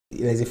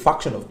there's a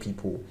faction of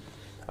people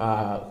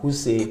who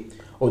say,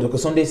 oh, Dr.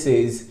 Sunday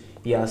says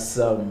he has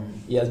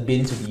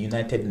been to the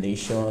United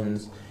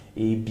Nations,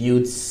 he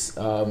built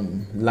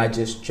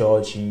largest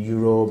church in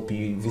Europe,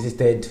 he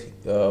visited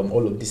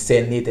all of the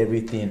Senate,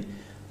 everything.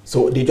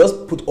 So they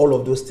just put all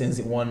of those things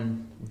in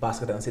one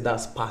basket and say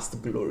that's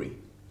past glory.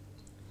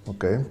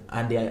 Okay.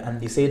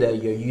 And they say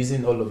that you're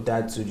using all of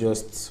that to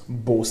just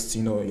boast,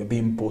 you're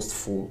being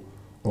boastful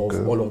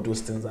of all of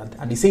those things.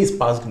 And they say it's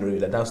past glory,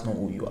 that that's not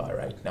who you are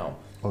right now.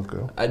 Okay.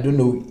 I don't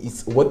know,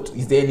 is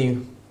there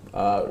any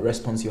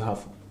response you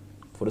have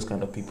for those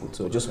kind of people?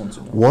 So I just want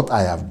to know. What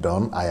I have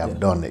done, I have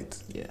done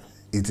it. Yeah.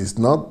 It is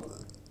not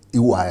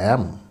who I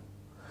am.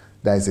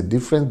 There is a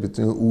difference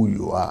between who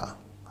you are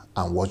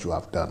and what you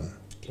have done.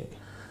 Okay.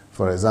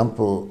 For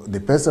example, the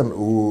person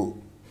who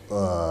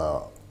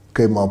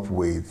came up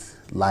with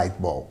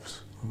light bulbs,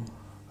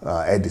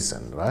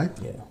 Edison, right?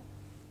 Yeah.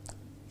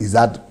 Is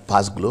that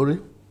past glory?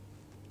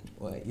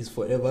 Well, it's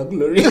forever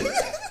glory.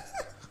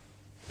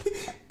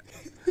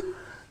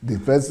 The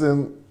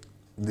person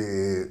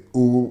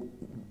who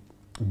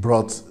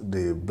brought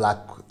the black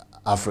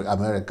African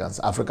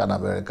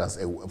Americans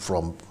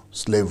from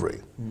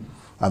slavery,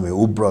 I mean,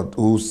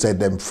 who set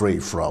them free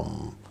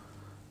from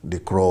the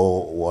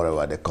Crow,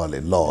 whatever they call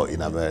it, law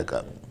in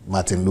America,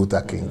 Martin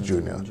Luther King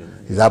Jr.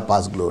 Is that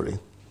past glory?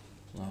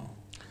 No.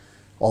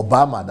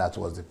 Obama, that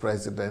was the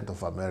president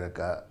of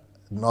America,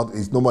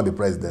 he's no more the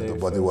president,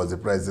 but he was the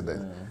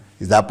president.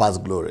 Is that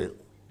past glory?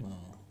 No.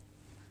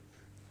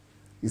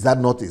 Is that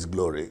not his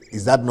glory?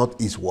 Is that not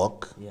his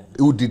work? Yeah.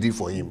 Who did it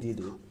for him? He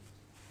did it.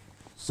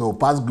 So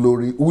past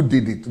glory, who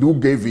did it? Who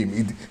gave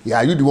him?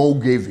 Are you the one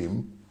who gave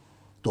him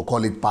to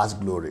call it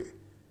past glory?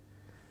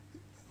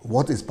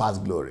 What is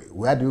past glory?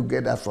 Where do you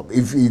get that from?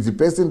 If it's the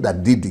person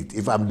that did it,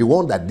 if I'm the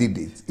one that did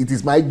it, it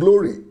is my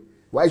glory.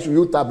 Why should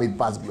you term it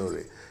past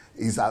glory?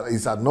 It's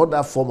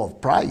another form of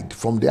pride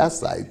from their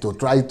side to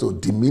try to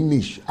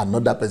diminish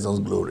another person's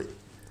glory,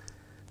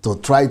 to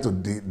try to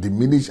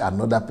diminish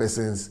another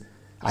person's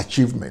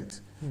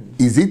achievement.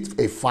 Is it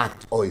a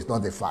fact or is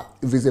not a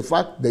fact? If it's a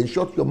fact, then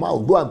shut your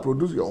mouth. Go and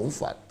produce your own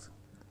fact.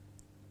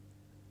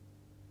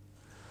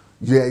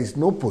 There is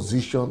no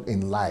position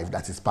in life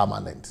that is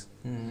permanent.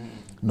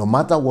 No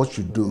matter what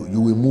you do, you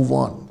will move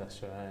on.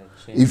 That's right.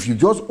 If you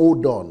just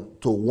hold on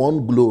to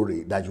one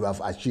glory that you have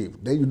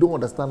achieved, then you don't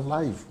understand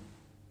life.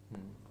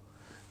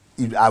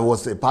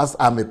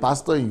 I'm a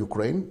pastor in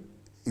Ukraine.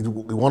 It's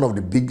one of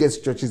the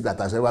biggest churches that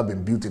has ever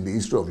been built in the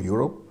history of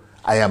Europe.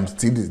 I am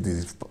still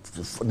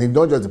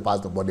not just the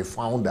pastor, but the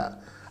founder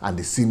and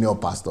the senior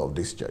pastor of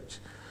this church.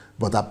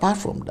 But apart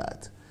from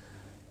that,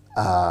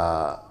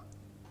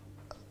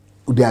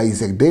 there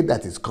is a day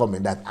that is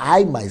coming that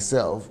I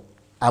myself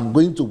am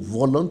going to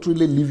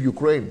voluntarily leave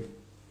Ukraine.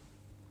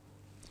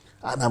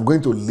 And I'm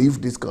going to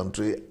leave this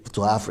country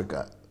to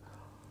Africa.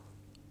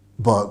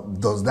 But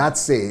does that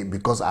say,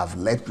 because I've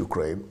left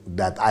Ukraine,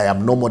 that I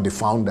am no more the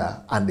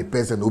founder and the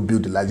person who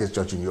built the largest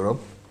church in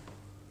Europe?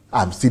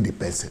 I'm still the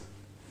person.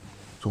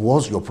 So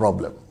what's your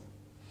problem?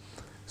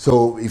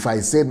 So if I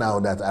say now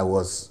that I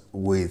was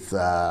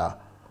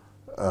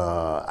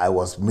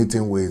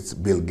meeting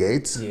with Bill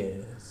Gates,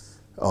 Yes.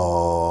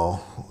 or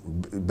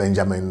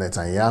Benjamin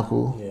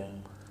Netanyahu, Yeah.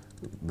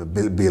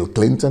 Bill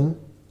Clinton,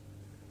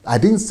 I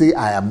didn't say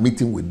I am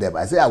meeting with them.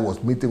 I said I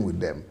was meeting with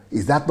them.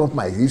 Is that not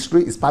my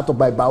history? It's part of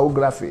my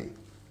biography.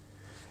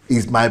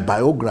 It's my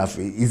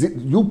biography. Is it?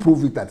 You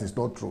prove it that it's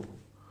not true.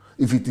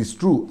 If it is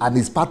true and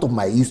it's part of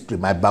my history,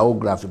 my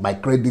biography, my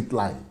credit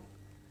line.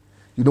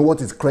 You know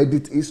what is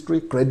credit history?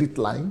 Credit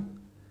line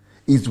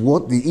is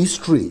what the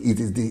history. It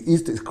is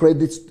the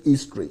credit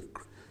history.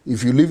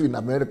 If you live in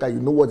America,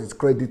 you know what is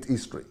credit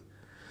history.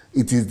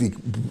 It is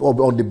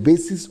on the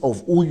basis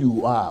of who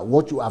you are,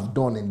 what you have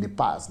done in the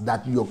past,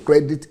 that your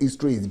credit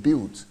history is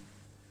built.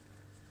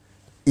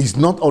 It's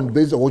not on the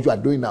basis of what you are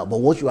doing now, but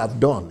what you have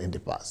done in the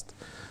past.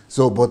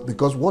 So, but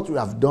because what you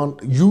have done,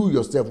 you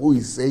yourself, who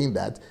is saying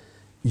that,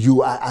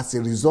 you are as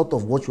a result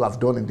of what you have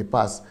done in the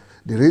past.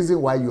 The reason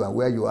why you are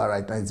where you are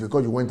right now is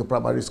because you went to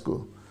primary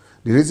school.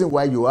 The reason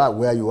why you are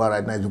where you are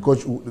right now is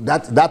because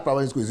that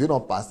primary school is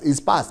not past. It's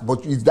past,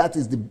 but that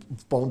is the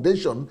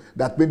foundation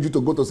that made you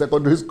to go to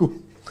secondary school.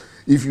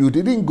 If you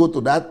didn't go to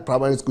that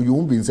primary school, you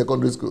won't be in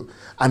secondary school.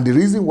 And the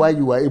reason why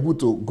you were able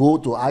to go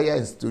to higher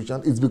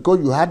institution is because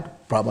you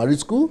had primary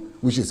school,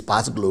 which is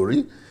past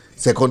glory,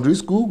 secondary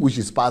school, which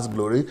is past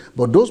glory.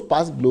 But those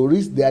past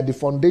glories, they are the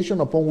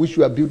foundation upon which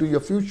you are building your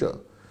future.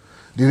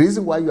 The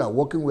reason why you are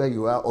working where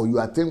you are or you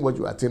attain what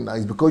you attain now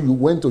is because you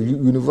went to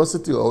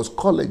university or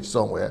college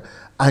somewhere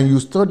and you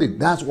studied.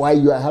 That's why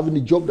you are having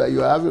the job that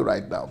you are having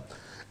right now.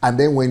 And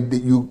then when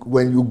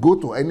you go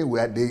to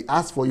anywhere, they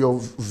ask for your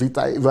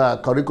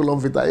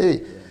curriculum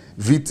vitae,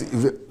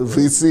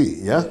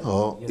 VC, yeah?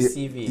 Or your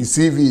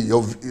CV.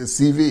 Your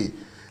CV.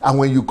 And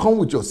when you come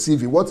with your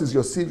CV, what is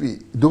your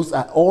CV? Those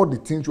are all the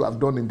things you have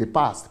done in the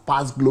past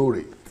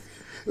glory.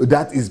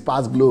 That is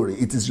past glory.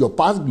 It is your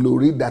past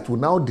glory that will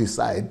now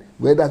decide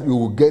whether you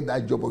will get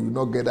that job or you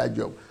will not get that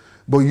job.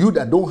 But you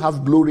that don't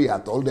have glory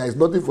at all, there is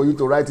nothing for you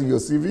to write in your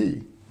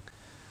CV.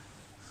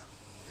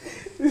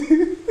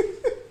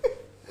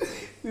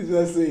 This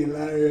was so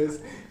hilarious.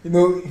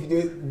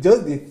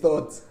 Just the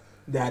thought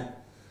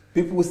that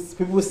people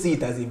see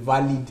it as a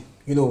valid,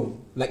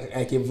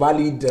 like a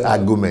valid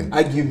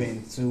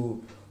argument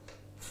to,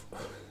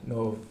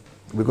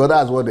 Because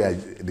that's what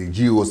the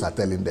GOs are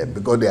telling them.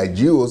 Because their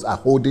GOs are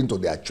holding to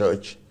their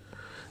church.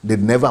 They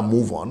never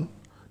move on.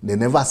 They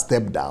never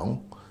step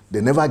down.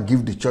 They never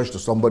give the church to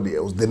somebody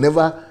else. They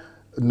never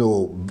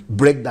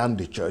break down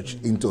the church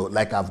into,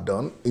 like I've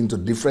done, into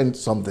different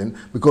something,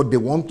 because they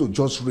want to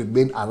just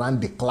remain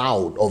around the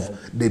cloud of,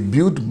 they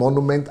build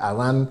monument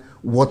around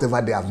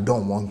whatever they have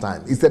done one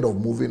time instead of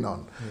moving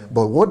on. Yeah.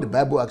 But what the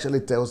Bible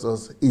actually tells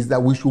us is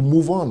that we should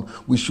move on.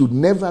 We should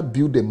never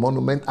build a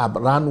monument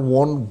around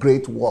one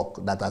great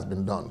work that has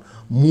been done.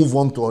 Move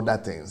on to other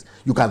things.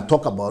 You can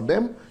talk about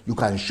them. You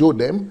can show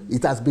them.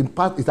 It has been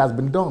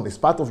done. It's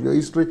part of your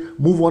history.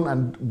 Move on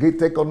and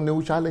take on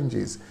new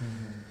challenges. Mm-hmm.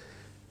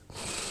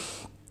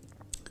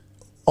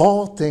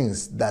 All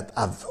things that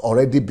have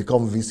already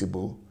become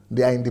visible,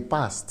 they are in the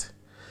past.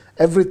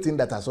 Everything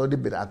that has already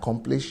been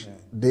accomplished,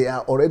 they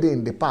are already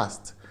in the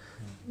past.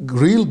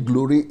 Real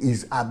glory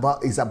is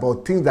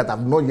about things that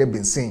have not yet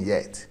been seen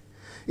yet.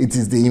 It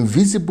is the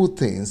invisible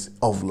things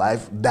of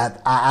life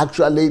that are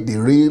actually the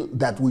real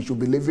that we should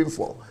be living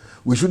for.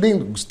 We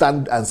shouldn't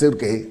stand and say,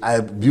 okay, I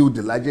built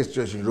the largest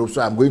church in Europe,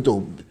 so I'm going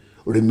to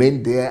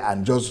remain there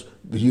and just,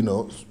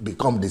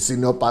 become the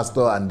senior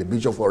pastor and the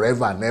bishop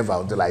forever and ever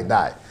until I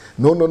die.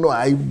 No.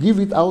 I give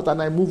it out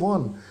and I move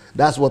on.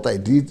 That's what I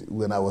did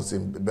when I was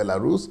in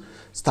Belarus.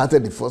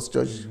 Started the first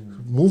church,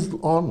 moved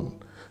on.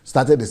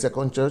 Started the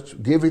second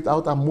church, gave it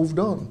out and moved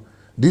on.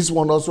 This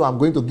one also, I'm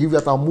going to give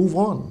it and move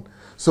on.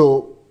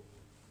 So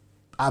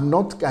I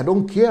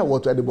don't care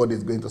what anybody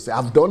is going to say.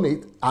 I've done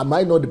it. I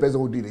might not the person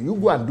who did it. You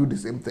go and do the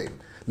same thing.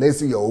 Let's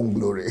see your own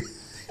glory.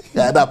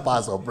 Either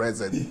past or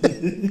present.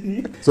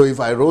 So if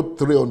I wrote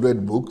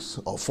 300 books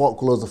or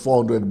close to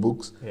 400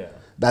 books,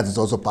 that is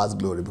also past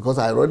glory because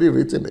I already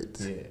written it.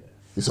 Yeah.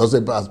 It's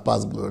also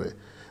past glory.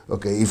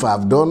 Okay, if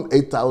I've done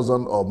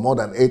 8,000 or more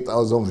than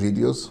 8,000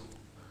 videos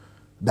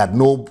that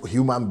no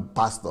human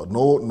pastor,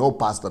 no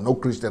pastor, no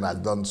Christian has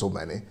done so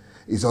many,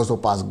 it's also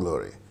past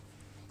glory.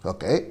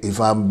 Okay, if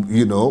I'm,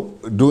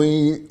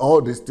 doing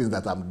all these things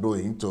that I'm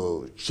doing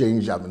to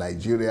change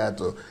Nigeria,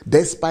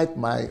 despite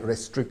my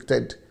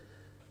restricted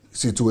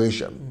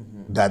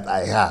situation that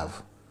I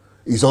have,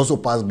 it's also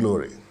past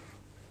glory.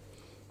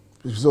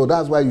 So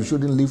that's why you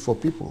shouldn't live for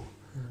people.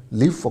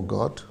 Live for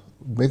God.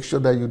 Make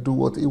sure that you do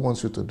what He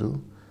wants you to do.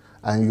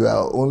 And you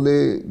are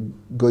only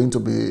going to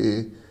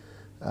be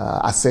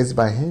assessed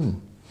by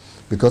Him.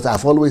 Because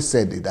I've always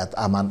said it, that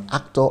I'm an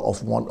actor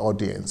of one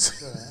audience.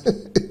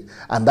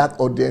 And that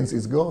audience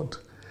is God.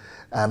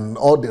 And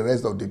all the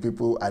rest of the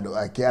people,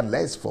 I care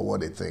less for what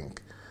they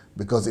think.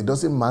 Because it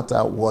doesn't matter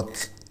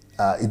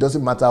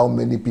how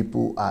many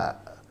people are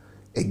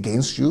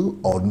against you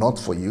or not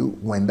for you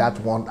when that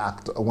one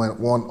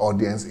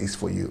audience is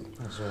for you.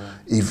 Right.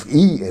 If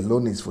He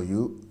alone is for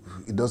you,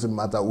 it doesn't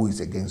matter who is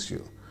against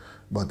you.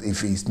 But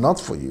if He's not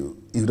for you,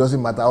 it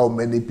doesn't matter how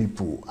many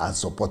people are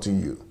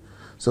supporting you.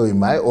 So in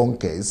my own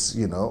case,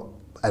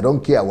 I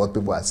don't care what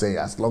people are saying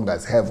as long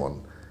as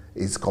heaven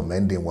is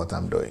commending what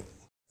I'm doing.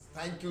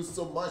 Thank you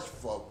so much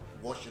for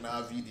watching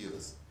our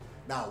videos.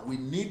 Now, we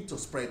need to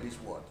spread this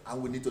word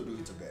and we need to do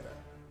it together.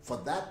 For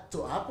that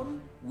to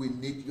happen, we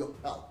need your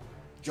help.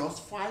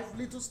 Just 5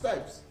 little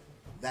steps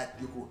that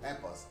you could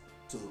help us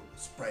to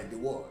spread the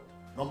word.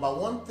 Number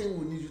one thing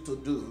we need you to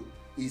do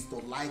is to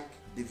like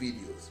the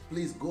videos.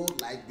 Please go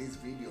like this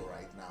video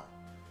right now.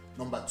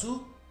 Number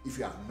 2, if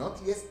you have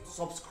not yet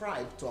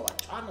subscribed to our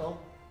channel,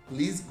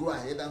 please go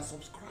ahead and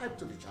subscribe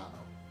to the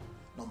channel.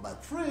 Number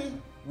 3,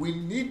 we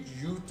need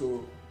you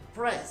to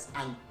press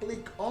and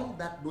click on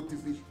that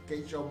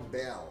notification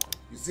bell.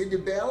 You see the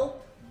bell?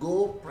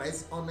 Go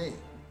press on it.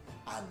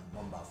 And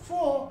number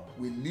 4,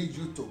 we need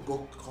you to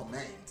go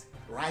comment.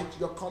 Write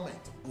your comment,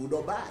 good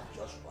or bad.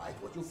 Just write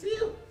what you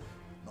feel.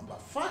 Number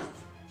 5,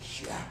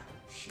 share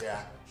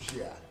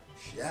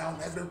on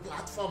every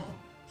platform.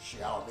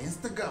 Share on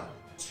Instagram,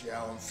 share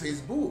on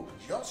Facebook.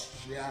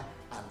 Just share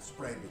and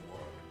spread the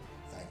word.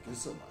 Thank you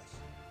so much.